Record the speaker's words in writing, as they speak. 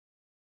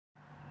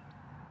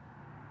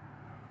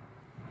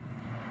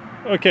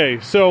Okay,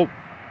 so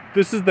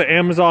this is the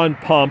Amazon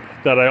pump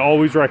that I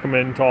always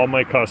recommend to all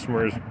my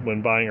customers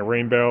when buying a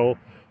rain barrel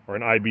or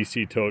an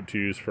IBC tote to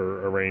use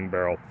for a rain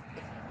barrel.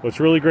 What's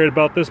really great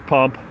about this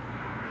pump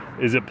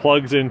is it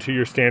plugs into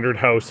your standard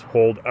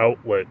household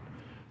outlet.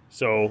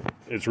 So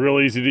it's real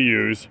easy to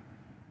use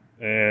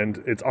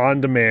and it's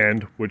on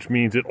demand, which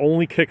means it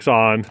only kicks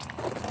on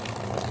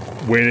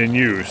when in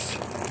use.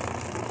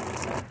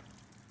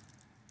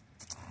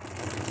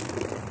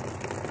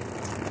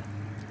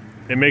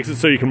 It makes it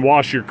so you can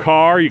wash your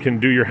car, you can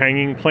do your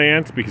hanging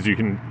plants because you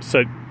can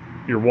set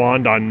your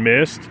wand on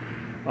mist.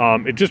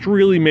 It just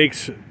really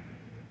makes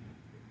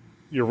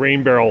your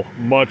rain barrel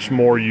much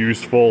more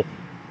useful.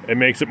 It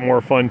makes it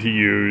more fun to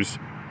use.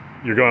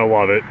 You're gonna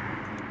love it.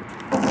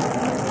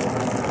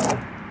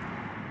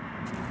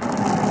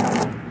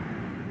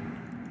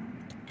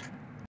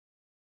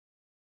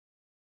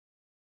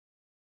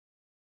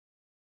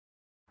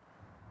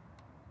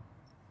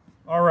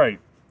 All right,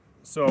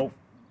 so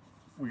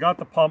we got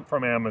the pump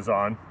from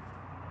Amazon.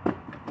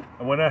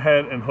 I went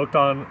ahead and hooked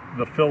on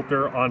the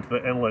filter onto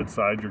the inlet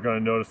side. You're going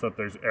to notice that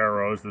there's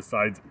arrows, the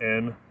side's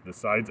in, the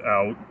side's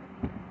out.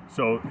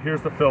 So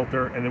here's the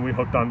filter, and then we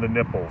hooked on the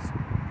nipples.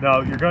 Now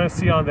you're going to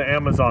see on the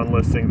Amazon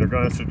listing, they're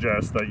going to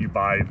suggest that you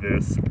buy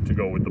this to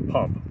go with the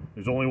pump.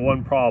 There's only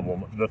one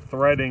problem. The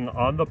threading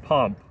on the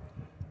pump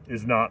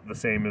is not the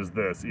same as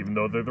this. Even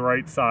though they're the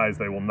right size,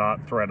 they will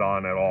not thread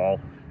on at all.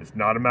 It's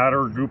not a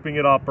matter of gooping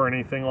it up or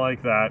anything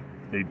like that.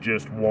 They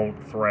just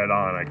won't thread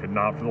on. I could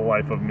not for the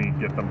life of me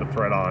get them to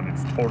thread on.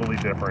 It's totally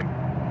different.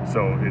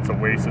 So it's a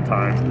waste of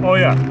time. Oh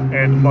yeah,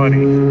 and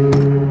money.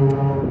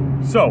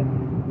 So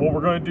what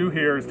we're going to do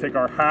here is take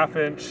our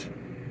 1/2-inch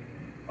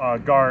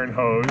garden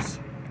hose,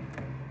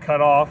 cut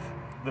off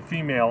the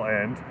female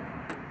end.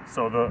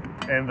 So the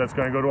end that's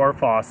going to go to our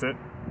faucet.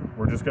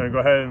 We're just going to go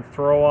ahead and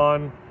throw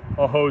on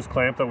a hose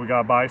clamp that we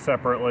got to buy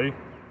separately.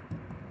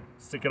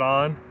 Stick it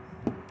on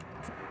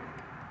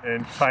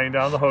and tighten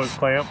down the hose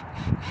clamp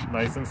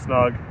nice and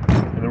snug,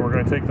 and then we're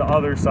going to take the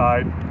other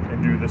side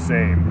and do the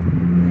same,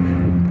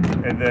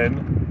 and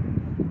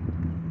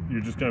then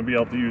you're just going to be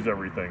able to use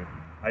everything.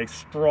 I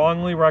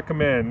strongly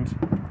recommend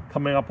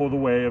coming up with a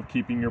way of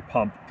keeping your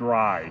pump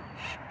dry,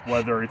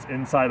 whether it's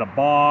inside a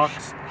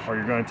box or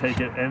you're going to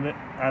take it in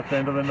at the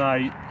end of the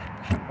night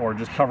or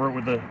just cover it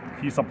with a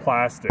piece of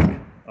plastic.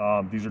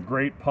 These are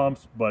great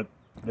pumps, but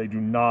they do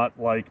not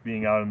like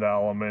being out in the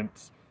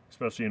elements,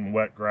 especially in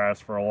wet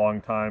grass for a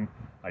long time.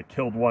 I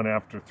killed one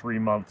after 3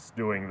 months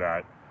doing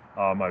that.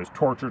 I was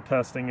torture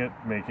testing it,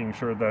 making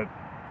sure that,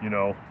 you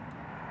know,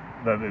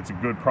 that it's a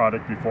good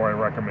product before I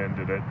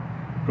recommended it.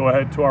 Go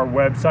ahead to our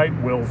website,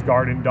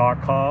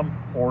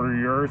 willsgarden.com, order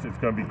yours. It's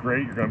going to be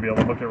great. You're going to be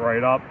able to hook it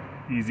right up,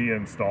 easy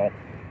install.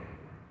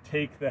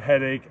 Take the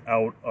headache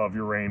out of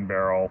your rain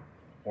barrel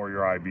or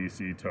your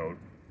IBC tote.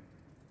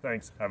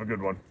 Thanks. Have a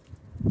good one.